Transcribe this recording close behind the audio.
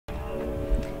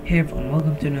Hey everyone,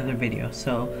 welcome to another video.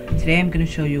 So today I'm going to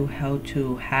show you how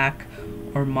to hack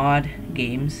or mod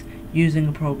games using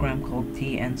a program called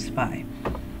dnSpy.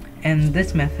 And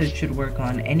this method should work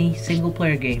on any single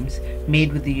player games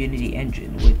made with the Unity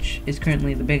engine, which is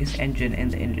currently the biggest engine in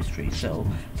the industry. So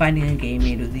finding a game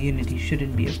made with the Unity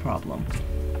shouldn't be a problem.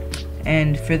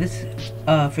 And for this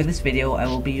video I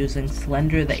will be using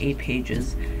Slender the 8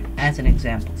 Pages as an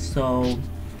example. So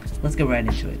let's get right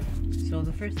into it. So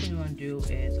the first thing you want to do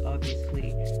is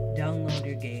obviously download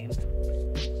your game,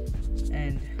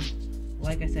 and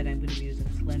like I said, I'm going to be using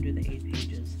Slender the 8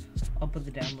 Pages. I'll put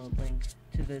the download link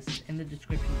to this in the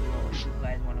description below if you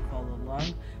guys want to follow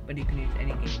along, but you can use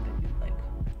any game that you like.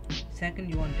 Second,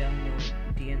 you want to download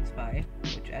dnSpy,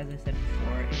 which as I said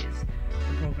before is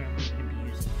the program we're going to be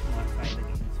using to modify the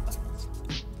game's files.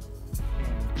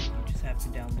 And you just have to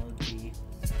download the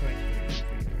correct version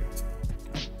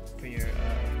for your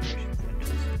version of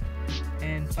Windows.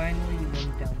 And finally, you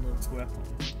want to download grep,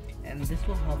 and this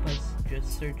will help us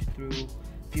just search through a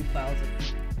few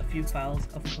files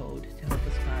of code to help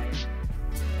us find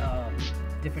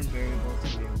different variables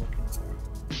that we are looking for.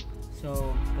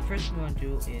 So the first thing we want to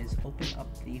do is open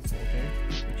up the folder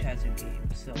which has your game.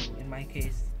 So in my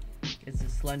case, it's the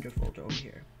Slender folder over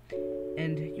here,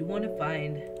 and you want to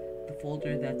find the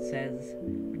folder that says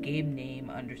game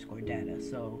name _ data.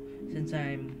 So since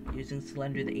I'm using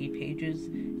Slender the 8 Pages,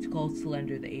 it's called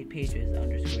Slender the 8 Pages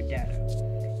 _ data.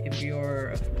 If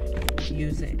you're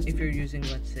using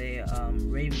let's say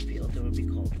Ravenfield, it would be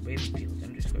called Ravenfield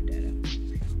 _ data.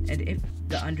 And if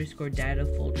the _ data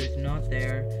folder is not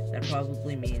there, that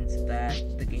probably means that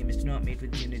the game is not made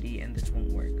with Unity and this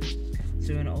won't work. So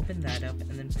you want to open that up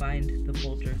and then find the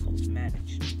folder called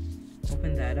managed.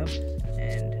 Open that up,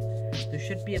 and there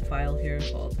should be a file here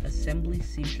called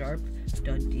assembly.c#.dll,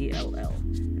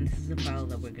 and this is the file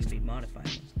that we're going to be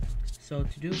modifying. So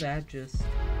to do that, just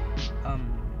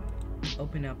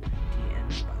open up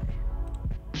dnSpy.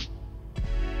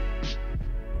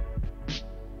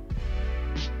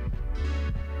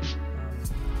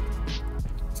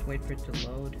 Let's wait for it to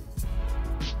load.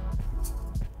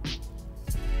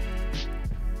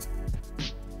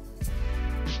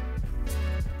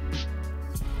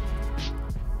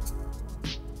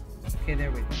 Okay,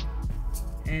 there we go.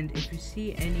 And if you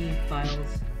see any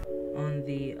files on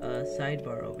the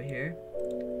sidebar over here,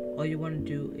 all you want to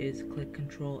do is click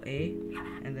Ctrl A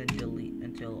and then delete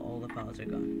until all the files are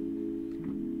gone.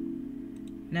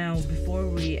 Now, before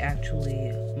we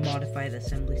actually modify the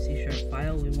assembly C#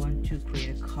 file, we want to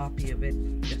create a copy of it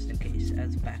just in case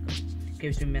as a backup. In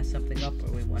case we mess something up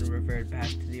or we want to revert back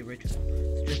to the original.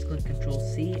 So just click Ctrl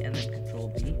C and then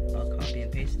Ctrl V. I'll copy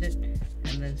and paste it,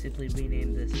 and then simply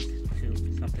rename this to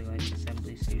something like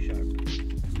assembly C#.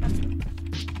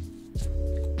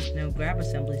 Now grab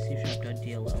assembly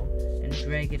C#.dll and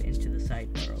drag it into the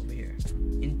sidebar over here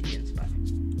in dnSpy.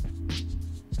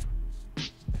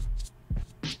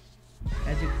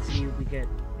 As you can see, we get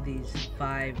these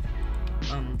 5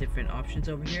 different options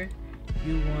over here.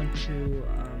 You want to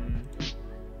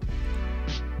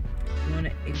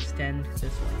extend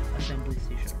this one, assembly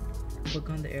C#. Click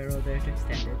on the arrow there to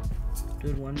extend it. Do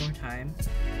it one more time,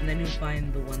 and then you'll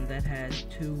find the one that has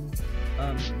 2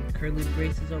 curly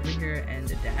braces over here and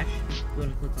a dash. You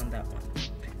want to click on that one.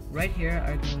 Right here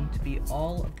are going to be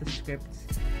all of the scripts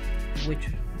which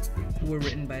were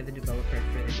written by the developer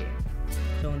for the game.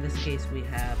 So in this case, we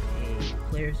have a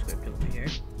player script over here.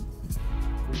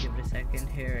 We'll give it a second.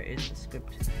 Here is the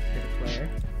script to the player.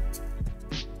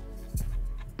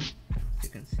 As you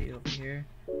can see over here,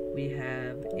 we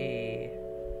have a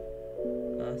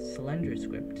Slender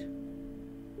script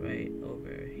right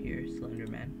over here,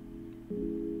 Slenderman.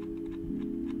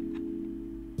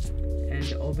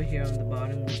 And over here on the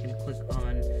bottom, we can click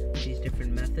on these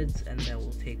different methods, and that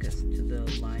will take us to the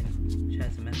line which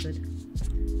has a method.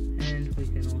 And we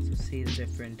can also see the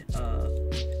different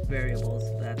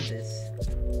variables that this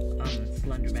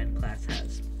Slenderman class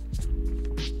has.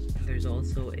 There's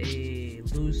also a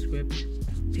lose script,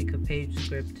 pick a page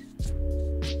script.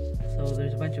 So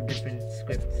there's a bunch of different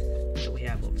scripts that we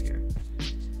have over here.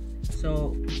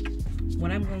 So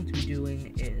what I'm going to be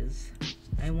doing is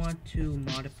I want to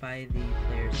modify the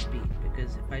player speed,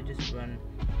 because if I just run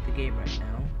the game right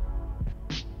now,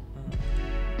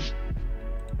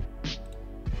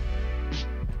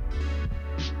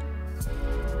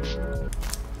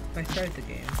 if I start the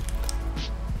game,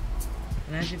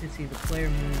 and as you can see, the player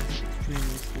moves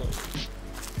extremely slowly,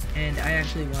 and I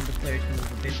actually want the player to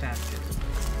move a bit faster than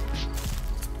this.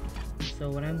 So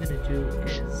what I'm going to do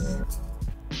is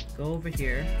go over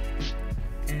here,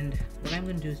 and what I'm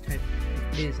going to do is click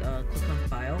on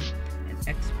File and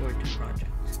Export to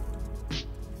Project.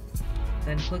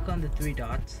 Then click on the three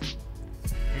dots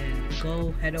and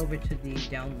head over to the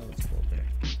downloads folder,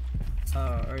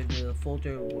 or the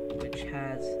folder which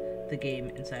has the game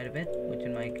inside of it, which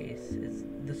in my case is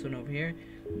this one over here.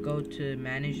 Go to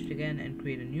manage it again and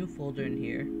create a new folder in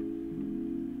here.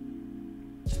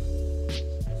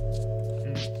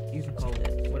 And you can call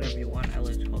it whatever you want. I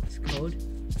like to call this code,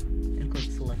 and click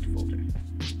select folder.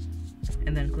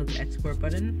 And then click the export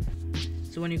button.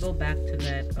 So when you go back to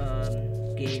that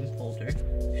game folder,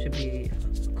 there should be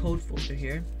a code folder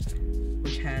here,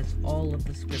 which has all of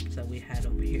the scripts that we had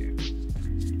over here.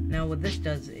 Now what this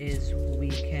does is we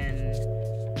can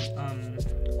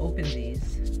open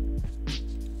these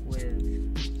with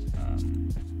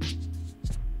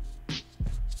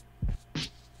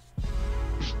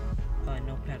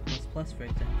Notepad++, for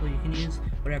example. You can use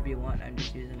whatever you want. I'm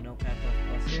just using Notepad++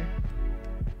 here.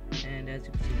 And as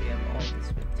you can see, we have all the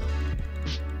scripts over here.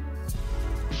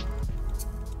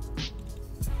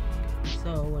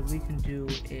 So what we can do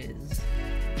is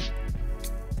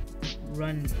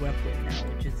run grepwin now,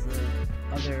 which is the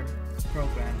other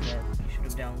program that you should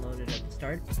have downloaded at the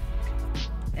start.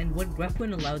 And what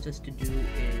grepwin allows us to do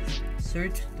is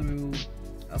search through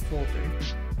a folder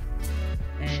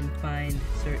and find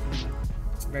certain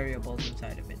variables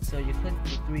inside of it. So you click the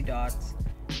three dots,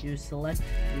 you select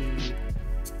the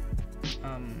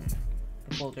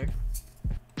folder,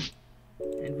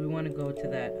 and we want to go to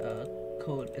that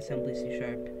code assembly C#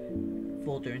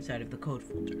 folder inside of the code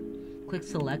folder. Click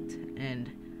select, and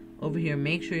over here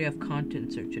make sure you have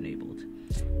content search enabled.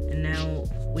 And now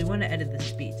we want to edit the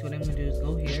speed. So what I'm going to do is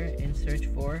go here and search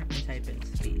for and type in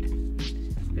speed.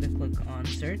 I'm going to click on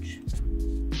search.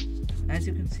 As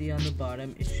you can see on the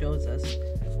bottom, it shows us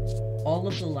all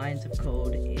of the lines of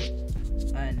code,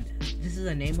 and this is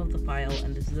the name of the file,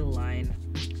 and this is the line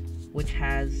which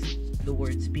has the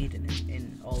word speed in it,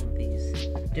 in all of these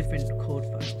different code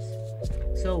files.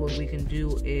 So what we can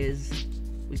do is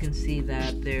we can see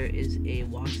that there is a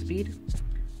walk speed,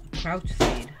 a crouch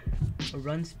speed, a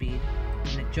run speed,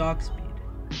 and a jog speed.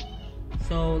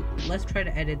 So let's try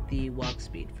to edit the walk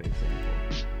speed, for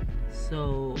example.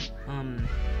 So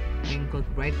you can click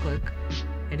right click,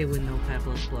 edit with Notepad++.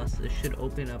 It should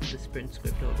open up the sprint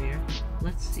script over here.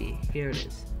 Let's see, here it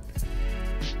is.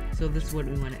 So this is what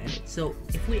we want to edit. So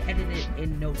if we edit it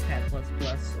in Notepad++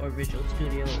 or Visual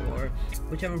Studio or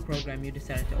whichever program you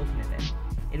decided to open it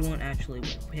in, it won't actually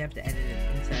work. We have to edit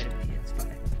it inside of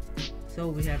dnSpy. So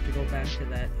we have to go back to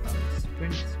that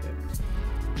sprint script,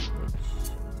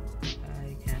 which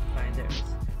I can't find. There it is,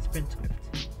 sprint script.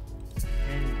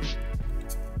 And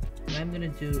what I'm going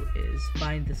to do is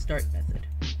find the start method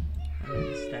under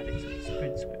the static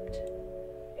sprint script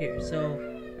here. So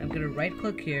I'm going to right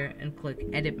click here and click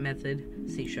edit method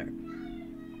C#.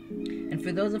 And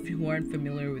for those of you who aren't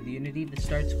familiar with Unity, the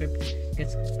start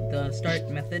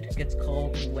method gets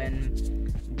called when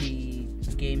the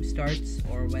game starts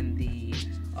or when the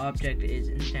object is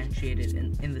instantiated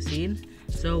in the scene.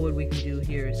 So what we can do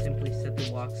here is simply set the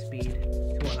walk speed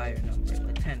to a higher number,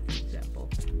 like 10 for example.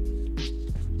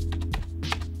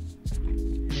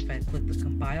 And if I click the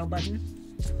compile button,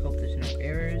 hope there's no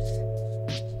errors.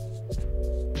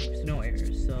 There's no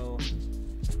errors. So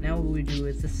now what we do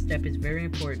is, this step is very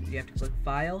important. You have to click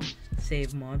File,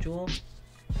 Save Module,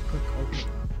 click OK.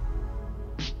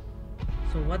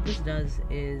 So what this does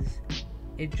is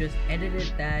it just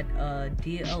edited that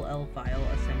DLL file,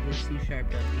 assembly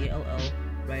C#.dll,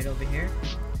 right over here,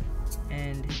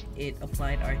 and it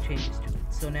applied our changes to it.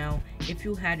 So now if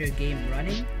you had your game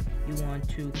running, you want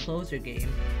to close your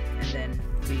game and then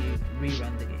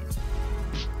rerun the game.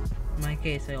 In my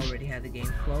case, I already had the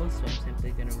game closed, so I'm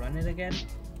simply going to run it again.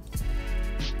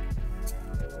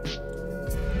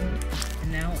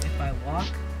 And now if I walk,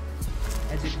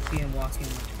 as you can see, I'm walking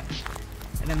much faster.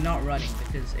 And I'm not running,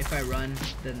 because if I run,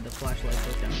 then the flashlight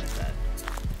goes down like that.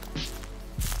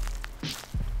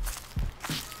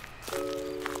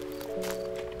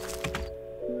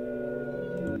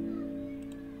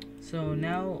 So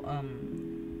now,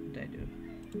 what did I do?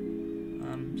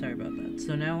 Sorry about that.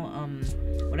 So now,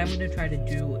 what I'm going to try to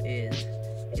do is,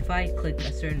 if I click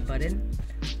a certain button,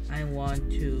 I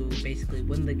want to basically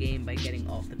win the game by getting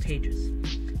off the pages.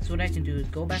 So what I can do is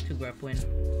go back to grepwin,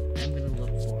 and I'm going to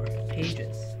look for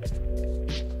pages,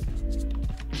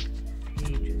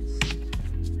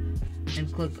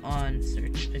 and click on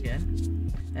search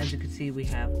again. As you can see, we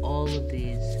have all of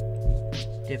these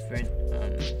different,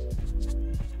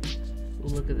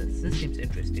 look at this. This seems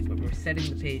interesting, but we're setting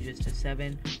the pages to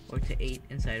 7 or to 8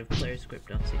 inside of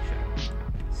playerscript.c#.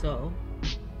 So,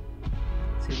 let's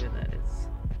see where that is.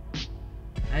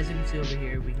 As you can see over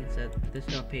here, we can set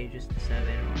this.pages to 7,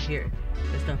 or here,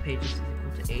 this.pages is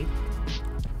equal to 8,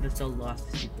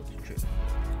 this.lost is equal to true.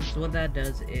 So what that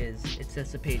does is it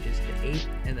sets the pages to 8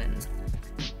 and then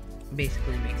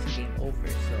basically makes the game over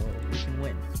so we can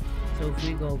win. So if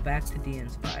we go back to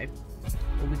dnSpy,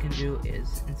 what we can do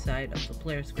is inside of the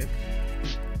player script,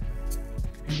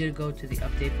 I'm going to go to the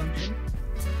update function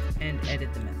and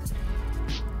edit the method.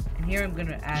 And here I'm going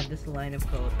to add this line of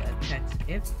code that checks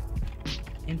if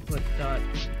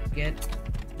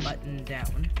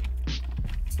input.getButtonDown,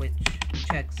 which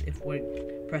checks if we're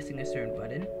pressing a certain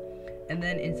button. And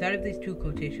then inside of these two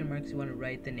quotation marks, you want to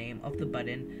write the name of the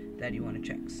button that you want to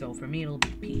check. So for me, it'll be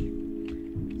P.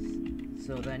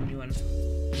 So then you want to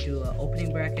do an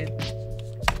opening bracket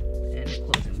and a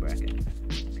closing bracket.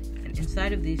 And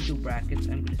inside of these two brackets,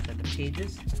 I'm going to set the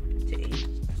pages to 8.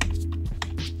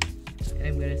 And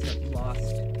I'm going to set lost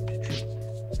to true.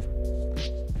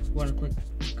 You want to click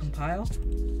compile.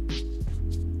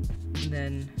 And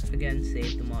then again,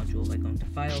 save the module by going to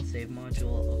File, Save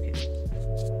Module, OK.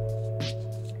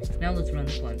 Now let's run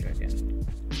the plunger again.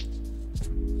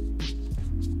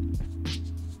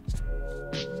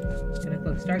 Gonna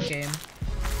click Start Game.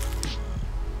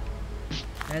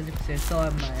 As you can see, I still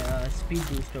have my speed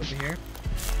boost over here.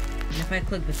 And if I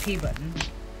click the P button,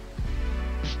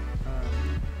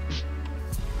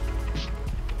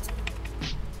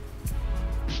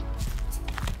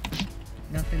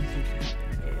 nothing seems to happen.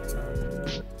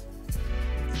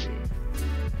 Let's see.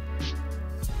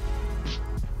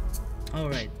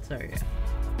 Alright, sorry.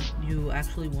 You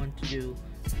actually want to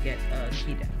get a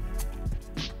key down.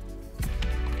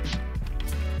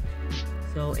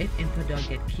 So if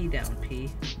input.getKeyDownP,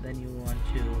 then you want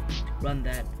to run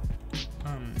that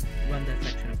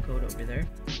section of code over there.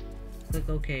 Click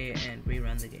OK and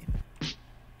rerun the game.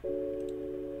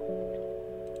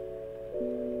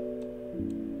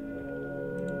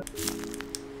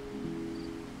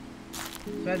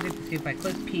 So as you can see, if I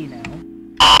click P now,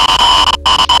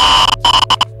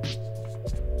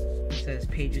 it says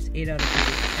pages 8 out of 8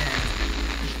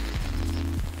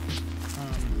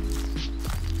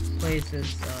 and plays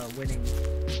this winning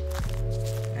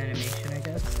animation, I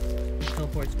guess.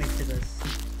 Teleports me to this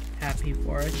happy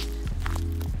forest.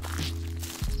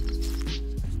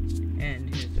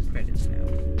 And here's the credits now.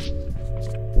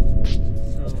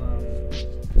 So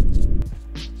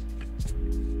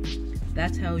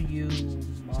that's how you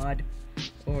mod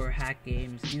or hack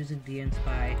games using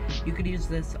dnSpy. You could use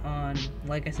this on,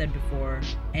 like I said before,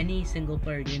 any single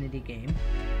player Unity game,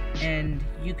 and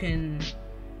you can,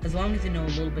 as long as you know a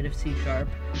little bit of C#,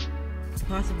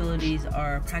 possibilities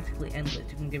are practically endless.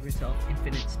 You can give yourself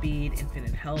infinite speed,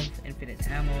 infinite health, infinite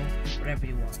ammo, whatever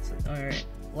you want. So, or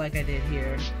like I did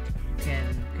here, you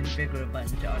can configure a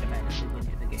button to automatically win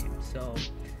you the game. So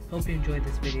hope you enjoyed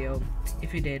this video.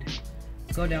 If you did,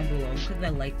 go down below, click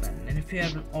that like button, and if you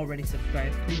haven't already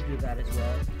subscribed, please do that as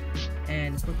well,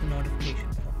 and click the notification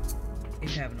bell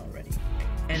if you haven't already.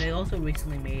 And I also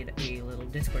recently made a little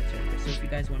Discord server, so if you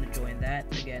guys want to join that,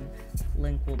 again,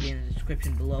 link will be in the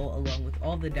description below, along with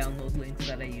all the download links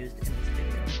that I used in this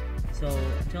video. So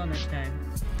until next time,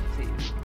 see you.